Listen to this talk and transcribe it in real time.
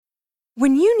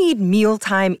When you need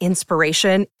mealtime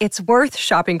inspiration, it's worth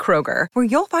shopping Kroger, where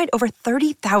you'll find over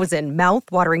 30,000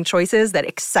 mouth-watering choices that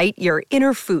excite your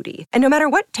inner foodie. And no matter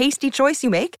what tasty choice you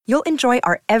make, you'll enjoy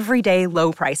our everyday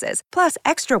low prices, plus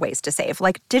extra ways to save,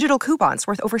 like digital coupons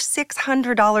worth over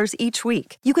 $600 each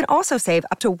week. You can also save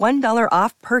up to $1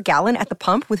 off per gallon at the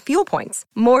pump with fuel points.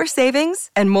 More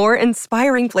savings and more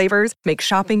inspiring flavors make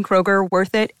shopping Kroger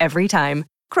worth it every time.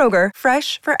 Kroger,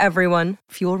 fresh for everyone.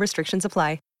 Fuel restrictions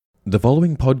apply. The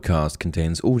following podcast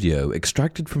contains audio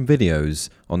extracted from videos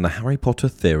on the Harry Potter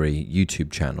Theory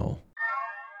YouTube channel.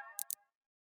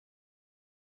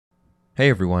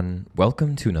 Hey everyone,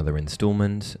 welcome to another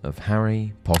installment of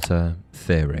Harry Potter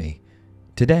Theory.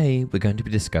 Today we're going to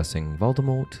be discussing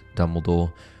Voldemort,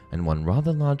 Dumbledore, and one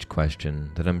rather large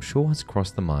question that I'm sure has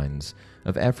crossed the minds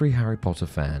of every Harry Potter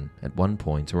fan at one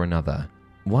point or another.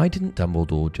 Why didn't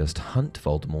Dumbledore just hunt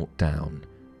Voldemort down?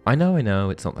 I know,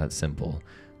 it's not that simple.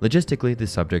 Logistically, the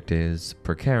subject is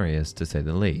precarious to say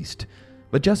the least,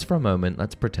 but just for a moment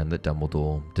let's pretend that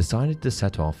Dumbledore decided to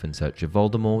set off in search of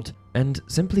Voldemort and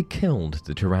simply killed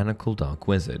the tyrannical Dark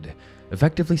Wizard,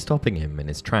 effectively stopping him in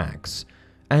his tracks.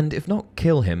 And if not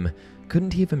kill him,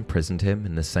 couldn't he have imprisoned him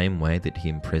in the same way that he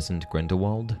imprisoned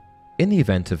Grindelwald? In the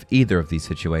event of either of these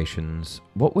situations,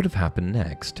 what would have happened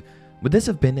next? Would this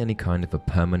have been any kind of a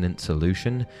permanent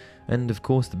solution? And of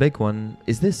course the big one,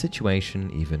 is this situation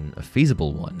even a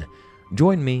feasible one?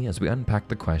 Join me as we unpack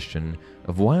the question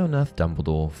of why on earth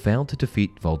Dumbledore failed to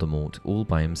defeat Voldemort all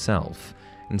by himself,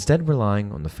 instead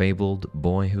relying on the fabled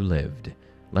boy who lived.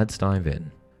 Let's dive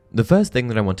in. The first thing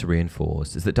that I want to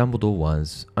reinforce is that Dumbledore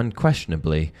was,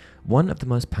 unquestionably, one of the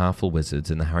most powerful wizards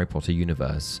in the Harry Potter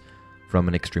universe. From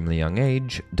an extremely young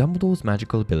age, Dumbledore's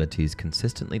magical abilities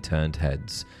consistently turned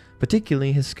heads,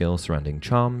 particularly his skill surrounding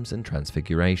charms and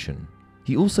transfiguration.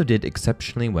 He also did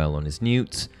exceptionally well on his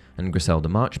newts, and Griselda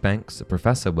Marchbanks, a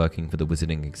professor working for the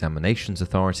Wizarding Examinations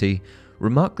Authority,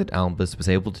 remarked that Albus was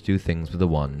able to do things with a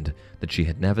wand that she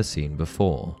had never seen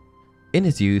before. In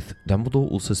his youth,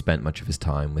 Dumbledore also spent much of his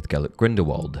time with Gellert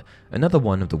Grindelwald, another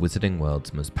one of the Wizarding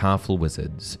world's most powerful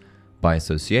wizards. By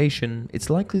association,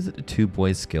 it's likely that the two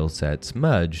boys' skill sets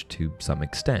merged to some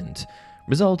extent,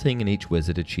 resulting in each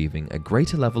wizard achieving a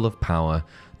greater level of power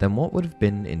than what would have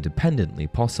been independently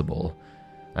possible.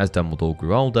 As Dumbledore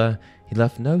grew older, he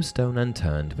left no stone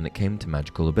unturned when it came to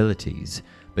magical abilities,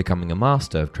 becoming a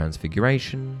master of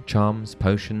transfiguration, charms,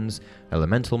 potions,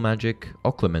 elemental magic,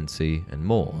 occlumency, and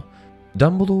more.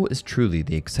 Dumbledore is truly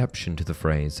the exception to the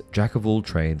phrase "jack of all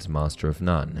trades, master of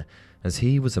none," as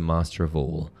he was a master of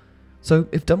all. So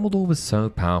if Dumbledore was so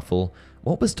powerful,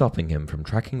 what was stopping him from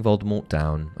tracking Voldemort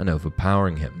down and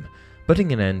overpowering him,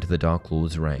 putting an end to the Dark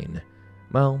Lord's reign?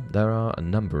 Well, there are a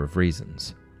number of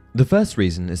reasons. The first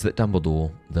reason is that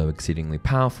Dumbledore, though exceedingly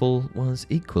powerful, was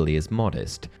equally as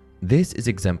modest. This is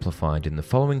exemplified in the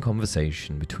following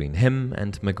conversation between him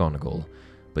and McGonagall.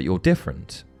 "But you're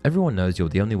different. Everyone knows you're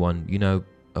the only one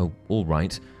oh, all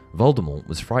right, Voldemort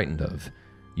was frightened of."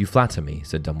 "You flatter me,"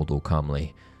 said Dumbledore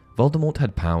calmly. "Voldemort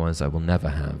had powers I will never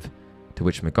have." To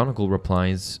which McGonagall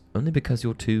replies, "Only because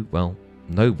you're too,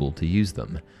 noble to use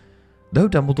them." Though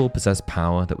Dumbledore possessed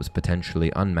power that was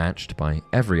potentially unmatched by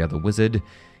every other wizard,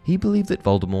 he believed that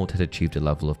Voldemort had achieved a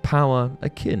level of power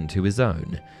akin to his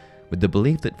own. With the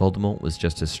belief that Voldemort was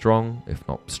just as strong, if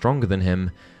not stronger than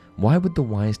him, why would the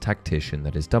wise tactician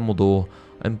that is Dumbledore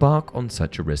embark on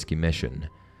such a risky mission?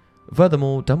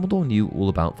 Furthermore, Dumbledore knew all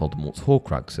about Voldemort's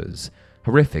Horcruxes,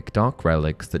 horrific dark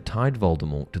relics that tied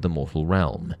Voldemort to the mortal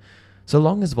realm. So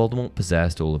long as Voldemort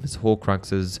possessed all of his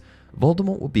Horcruxes,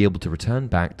 Voldemort would be able to return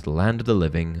back to the land of the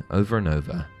living over and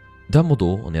over.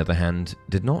 Dumbledore, on the other hand,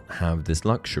 did not have this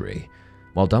luxury.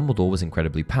 While Dumbledore was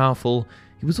incredibly powerful,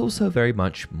 he was also very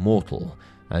much mortal,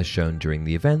 as shown during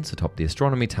the events atop the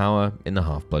Astronomy Tower in The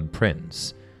Half-Blood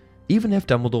Prince. Even if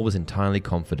Dumbledore was entirely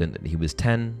confident that he was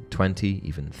 10, 20,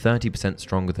 even 30%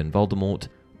 stronger than Voldemort,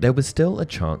 there was still a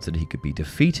chance that he could be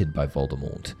defeated by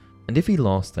Voldemort, and if he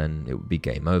lost, then it would be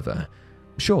game over.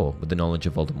 Sure, with the knowledge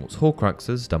of Voldemort's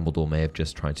Horcruxes, Dumbledore may have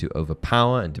just tried to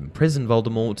overpower and imprison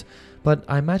Voldemort, but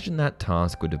I imagine that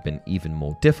task would have been even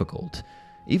more difficult.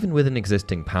 Even with an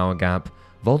existing power gap,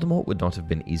 Voldemort would not have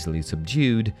been easily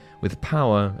subdued with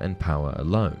power and power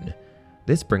alone.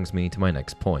 This brings me to my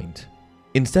next point.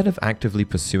 Instead of actively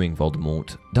pursuing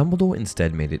Voldemort, Dumbledore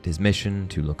instead made it his mission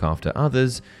to look after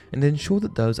others and ensure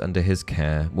that those under his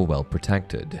care were well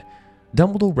protected.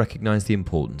 Dumbledore recognized the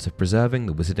importance of preserving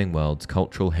the Wizarding world's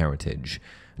cultural heritage,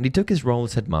 and he took his role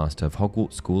as headmaster of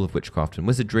Hogwarts School of Witchcraft and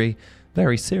Wizardry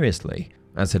very seriously.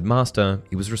 As headmaster,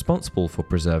 he was responsible for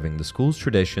preserving the school's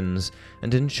traditions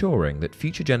and ensuring that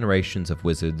future generations of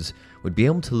wizards would be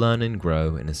able to learn and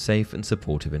grow in a safe and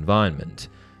supportive environment.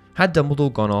 Had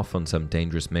Dumbledore gone off on some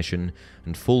dangerous mission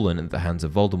and fallen at the hands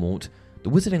of Voldemort, the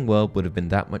wizarding world would have been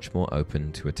that much more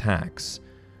open to attacks.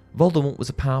 Voldemort was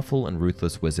a powerful and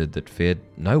ruthless wizard that feared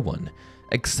no one,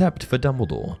 except for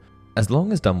Dumbledore. As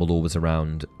long as Dumbledore was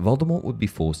around, Voldemort would be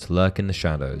forced to lurk in the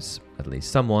shadows, at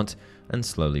least somewhat, and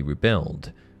slowly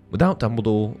rebuild. Without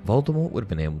Dumbledore, Voldemort would have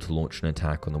been able to launch an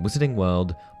attack on the wizarding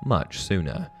world much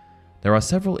sooner. There are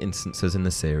several instances in the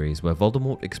series where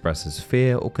Voldemort expresses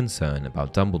fear or concern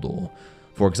about Dumbledore.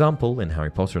 For example, in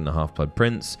Harry Potter and the Half-Blood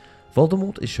Prince,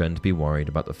 Voldemort is shown to be worried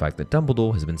about the fact that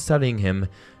Dumbledore has been studying him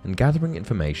and gathering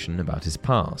information about his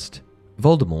past.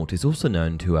 Voldemort is also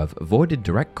known to have avoided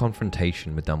direct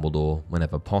confrontation with Dumbledore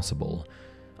whenever possible.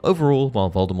 Overall,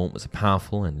 while Voldemort was a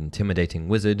powerful and intimidating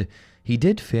wizard, he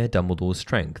did fear Dumbledore's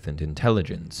strength and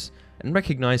intelligence, and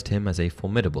recognized him as a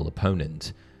formidable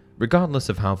opponent. Regardless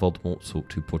of how Voldemort sought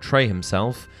to portray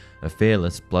himself, a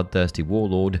fearless, bloodthirsty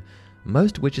warlord,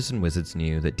 most witches and wizards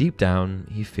knew that deep down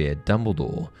he feared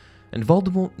Dumbledore, and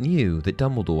Voldemort knew that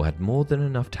Dumbledore had more than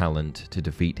enough talent to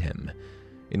defeat him.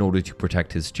 In order to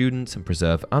protect his students and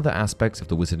preserve other aspects of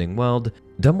the wizarding world,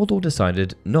 Dumbledore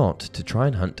decided not to try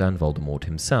and hunt down Voldemort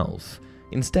himself.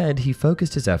 Instead, he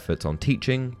focused his efforts on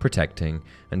teaching, protecting,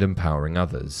 and empowering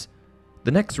others.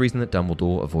 The next reason that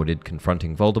Dumbledore avoided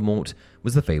confronting Voldemort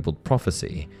was the fabled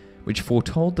prophecy, which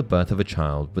foretold the birth of a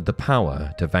child with the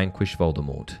power to vanquish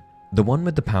Voldemort. The one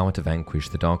with the power to vanquish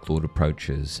the Dark Lord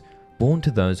approaches, born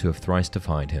to those who have thrice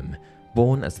defied him,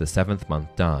 born as the 7th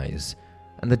month dies.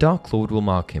 And the Dark Lord will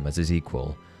mark him as his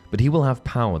equal, but he will have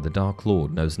power the Dark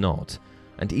Lord knows not,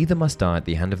 and either must die at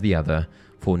the hand of the other,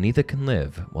 for neither can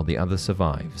live while the other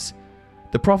survives.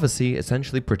 The prophecy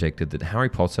essentially predicted that Harry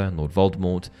Potter and Lord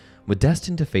Voldemort were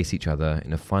destined to face each other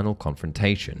in a final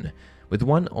confrontation, with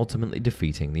one ultimately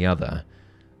defeating the other.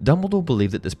 Dumbledore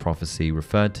believed that this prophecy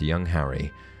referred to young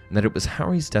Harry, and that it was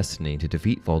Harry's destiny to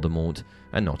defeat Voldemort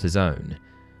and not his own.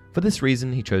 For this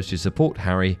reason, he chose to support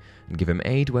Harry and give him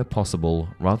aid where possible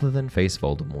rather than face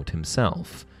Voldemort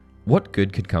himself. What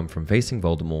good could come from facing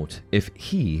Voldemort if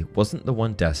he wasn't the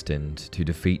one destined to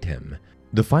defeat him?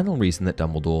 The final reason that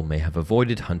Dumbledore may have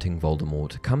avoided hunting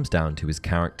Voldemort comes down to his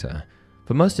character.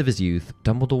 For most of his youth,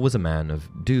 Dumbledore was a man of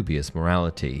dubious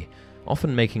morality,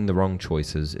 often making the wrong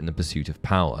choices in the pursuit of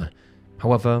power.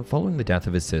 However, following the death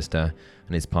of his sister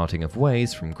and his parting of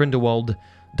ways from Grindelwald,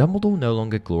 Dumbledore no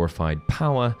longer glorified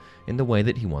power in the way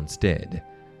that he once did.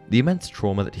 The immense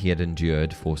trauma that he had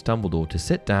endured forced Dumbledore to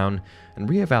sit down and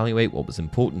reevaluate what was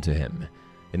important to him.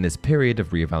 In this period of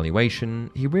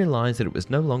reevaluation, he realized that it was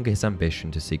no longer his ambition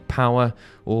to seek power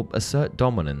or assert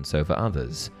dominance over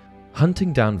others.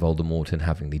 Hunting down Voldemort and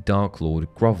having the Dark Lord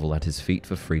grovel at his feet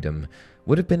for freedom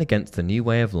would have been against the new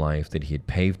way of life that he had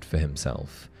paved for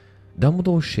himself.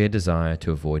 Dumbledore's sheer desire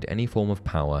to avoid any form of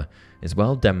power is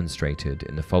well demonstrated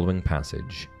in the following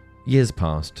passage. Years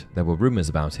passed, there were rumors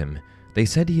about him. They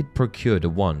said he had procured a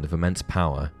wand of immense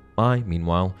power. I,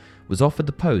 meanwhile, was offered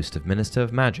the post of Minister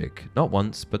of Magic, not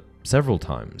once, but several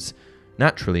times.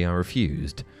 Naturally, I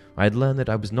refused. I had learned that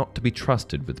I was not to be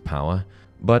trusted with power.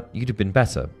 But you'd have been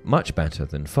better, much better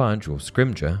than Fudge or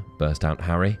Scrimgeour, burst out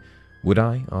Harry. Would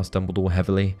I? Asked Dumbledore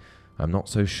heavily. I'm not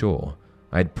so sure.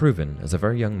 I had proven, as a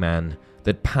very young man,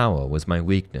 that power was my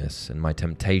weakness and my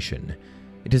temptation.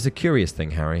 It is a curious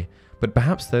thing, Harry, but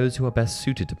perhaps those who are best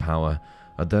suited to power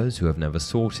are those who have never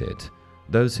sought it.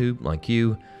 Those who, like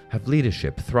you, have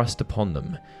leadership thrust upon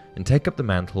them, and take up the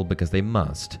mantle because they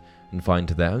must, and find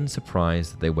to their own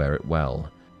surprise that they wear it well.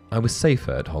 I was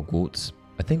safer at Hogwarts.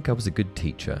 I think I was a good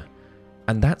teacher.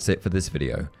 And that's it for this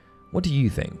video. What do you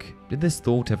think? Did this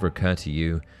thought ever occur to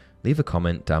you? Leave a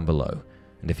comment down below.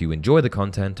 And if you enjoy the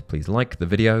content, please like the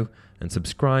video and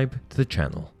subscribe to the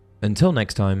channel. Until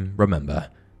next time, remember,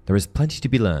 there is plenty to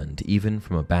be learned even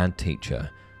from a bad teacher.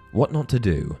 What not to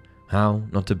do, how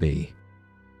not to be.